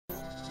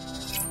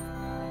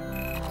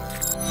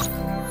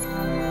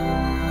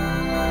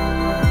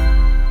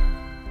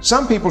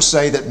Some people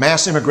say that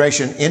mass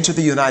immigration into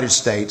the United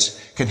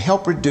States can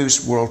help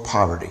reduce world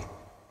poverty.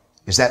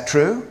 Is that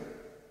true?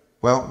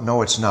 Well,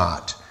 no, it's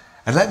not.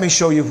 And let me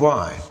show you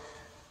why.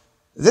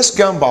 This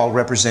gumball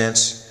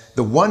represents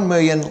the 1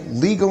 million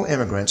legal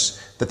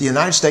immigrants that the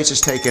United States has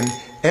taken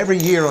every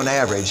year on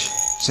average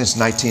since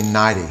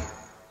 1990.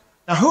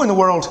 Now, who in the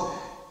world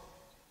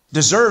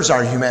deserves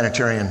our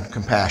humanitarian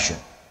compassion?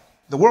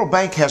 The World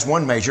Bank has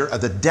one measure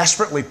of the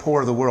desperately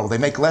poor of the world. They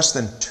make less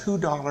than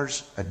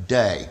 $2 a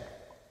day.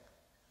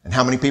 And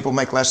how many people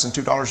make less than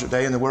 $2 a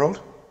day in the world?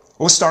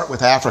 Well, let's start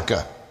with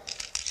Africa.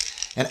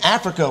 In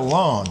Africa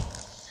alone,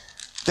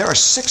 there are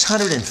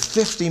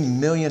 650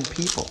 million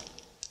people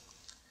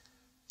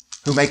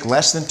who make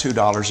less than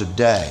 $2 a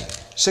day.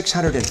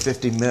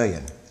 650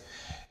 million.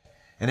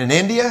 And in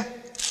India,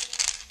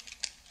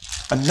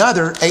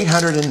 another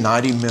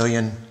 890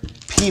 million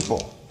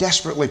people,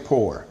 desperately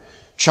poor.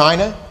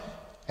 China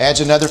adds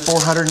another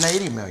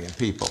 480 million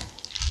people,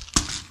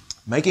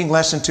 making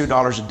less than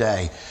 $2 a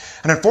day.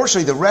 And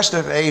unfortunately, the rest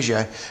of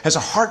Asia has a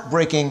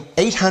heartbreaking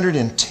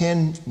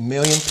 810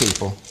 million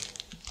people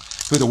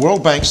who the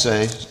World Bank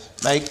says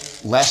make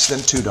less than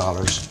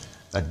 $2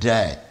 a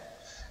day.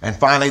 And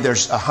finally,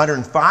 there's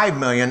 105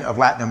 million of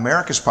Latin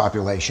America's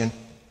population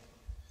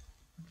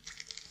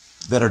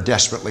that are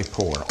desperately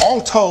poor.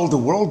 All told, the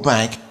World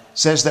Bank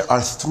says there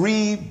are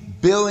 3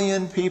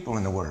 billion people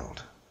in the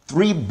world.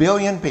 3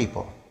 billion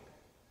people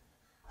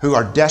who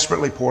are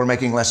desperately poor,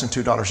 making less than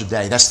 $2 a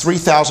day. That's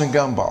 3,000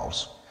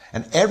 gumballs.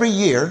 And every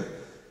year,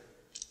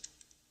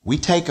 we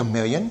take 1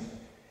 million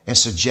and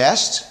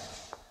suggest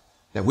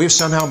that we've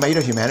somehow made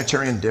a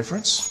humanitarian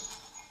difference.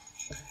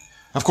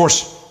 Of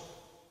course,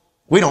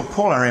 we don't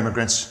pull our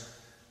immigrants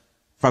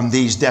from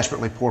these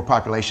desperately poor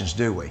populations,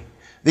 do we?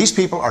 These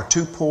people are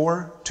too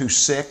poor, too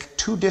sick,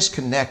 too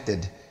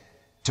disconnected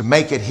to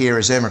make it here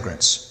as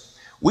immigrants.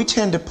 We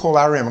tend to pull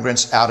our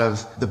immigrants out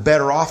of the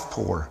better off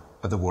poor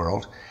of the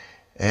world.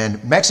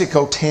 And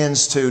Mexico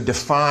tends to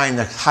define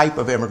the type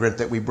of immigrant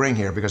that we bring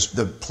here because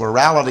the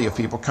plurality of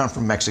people come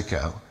from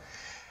Mexico.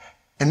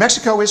 And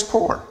Mexico is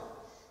poor.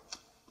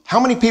 How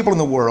many people in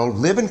the world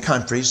live in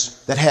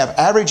countries that have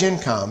average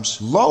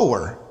incomes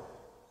lower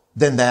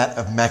than that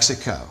of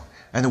Mexico?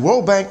 And the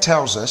World Bank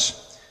tells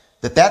us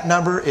that that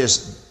number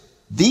is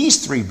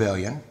these 3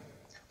 billion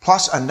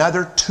plus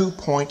another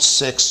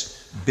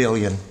 2.6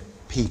 billion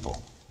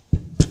people.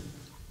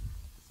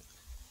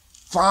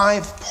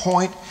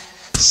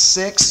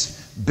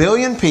 5.6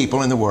 billion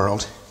people in the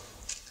world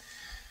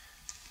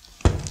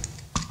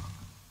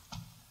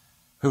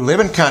who live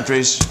in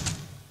countries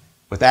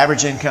with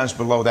average incomes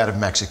below that of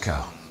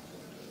Mexico.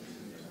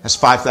 That's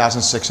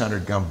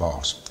 5,600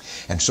 gumballs.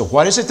 And so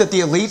what is it that the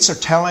elites are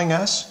telling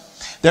us?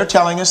 They're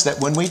telling us that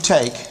when we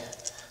take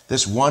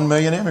this 1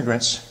 million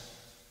immigrants,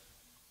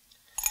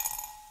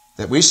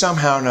 that we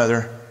somehow or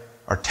another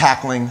are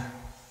tackling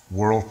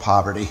world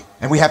poverty.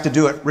 And we have to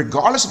do it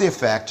regardless of the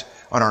effect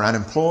on our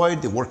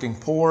unemployed, the working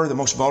poor, the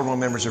most vulnerable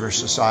members of our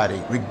society,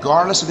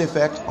 regardless of the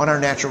effect on our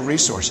natural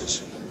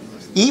resources.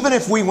 Even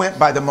if we went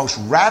by the most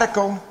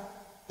radical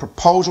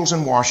proposals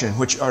in Washington,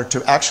 which are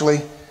to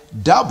actually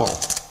double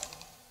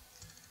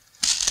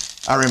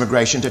our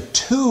immigration to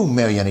 2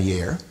 million a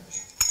year,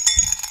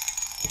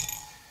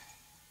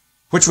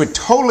 which would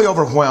totally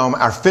overwhelm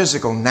our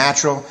physical,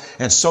 natural,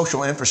 and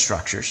social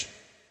infrastructures,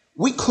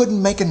 we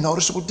couldn't make a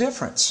noticeable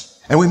difference.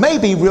 And we may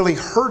be really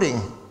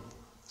hurting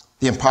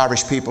the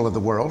impoverished people of the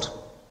world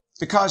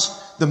because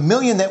the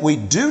million that we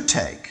do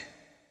take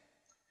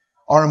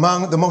are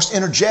among the most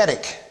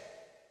energetic,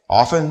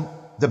 often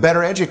the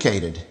better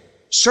educated,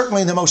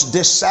 certainly the most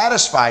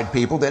dissatisfied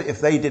people that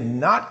if they did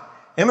not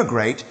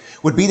immigrate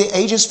would be the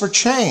agents for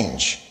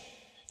change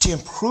to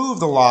improve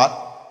the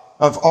lot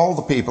of all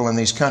the people in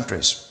these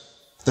countries.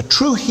 The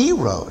true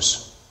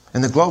heroes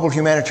in the global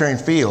humanitarian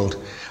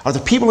field are the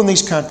people in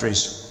these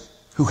countries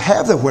who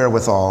have the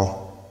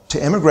wherewithal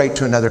to immigrate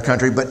to another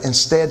country, but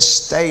instead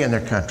stay in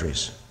their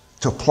countries,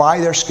 to apply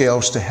their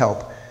skills to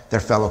help their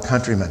fellow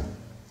countrymen.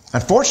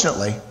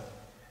 Unfortunately,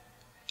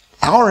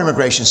 our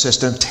immigration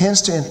system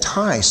tends to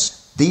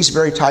entice these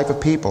very type of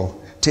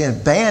people to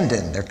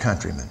abandon their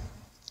countrymen.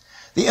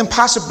 The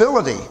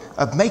impossibility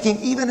of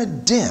making even a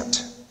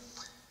dent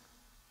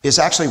is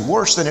actually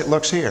worse than it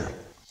looks here.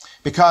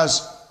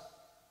 Because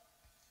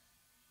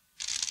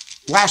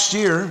last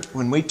year,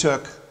 when we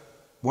took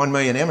 1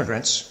 million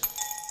immigrants,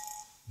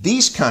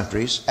 these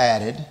countries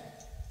added,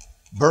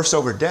 births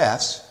over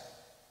deaths,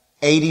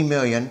 80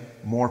 million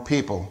more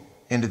people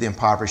into the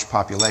impoverished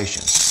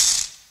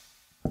populations.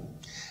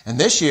 And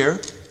this year,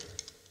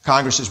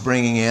 Congress is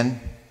bringing in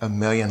 1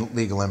 million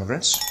legal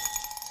immigrants.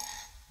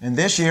 And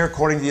this year,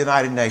 according to the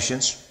United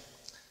Nations,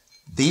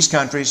 these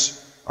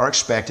countries are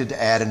expected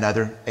to add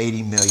another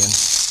 80 million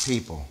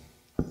people.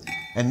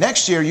 And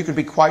next year, you can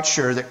be quite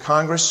sure that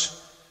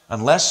Congress,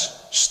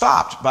 unless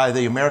stopped by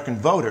the American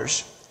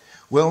voters,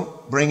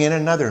 will bring in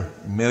another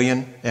 1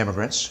 million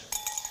immigrants.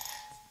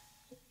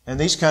 And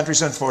these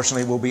countries,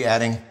 unfortunately, will be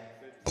adding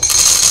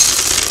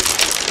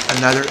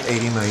another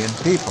 80 million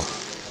people.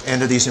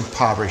 into these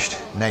impoverished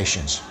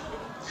nations.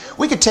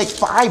 We could take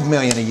 5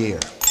 million a year,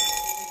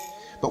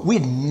 but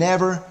we'd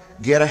never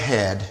get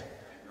ahead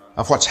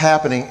of what's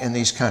happening in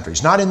these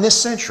countries. Not in this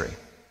century.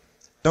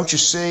 Don't you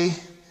see?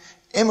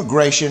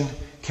 Immigration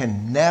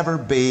can never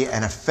be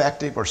an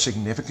effective or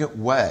significant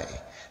way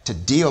to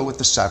deal with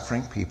the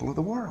suffering people of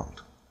the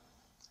world.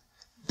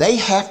 They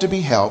have to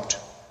be helped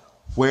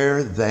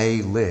where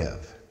they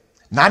live.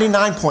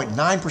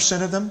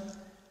 99.9% of them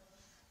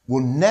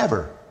will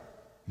never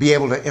be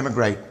able to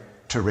immigrate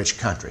to a rich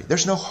country.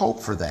 There's no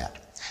hope for that.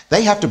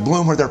 They have to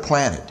bloom where they're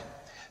planted.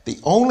 The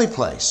only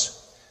place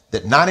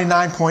that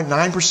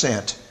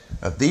 99.9%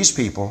 of these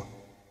people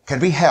can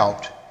be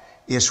helped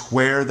is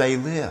where they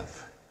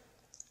live.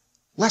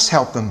 Let's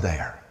help them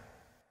there.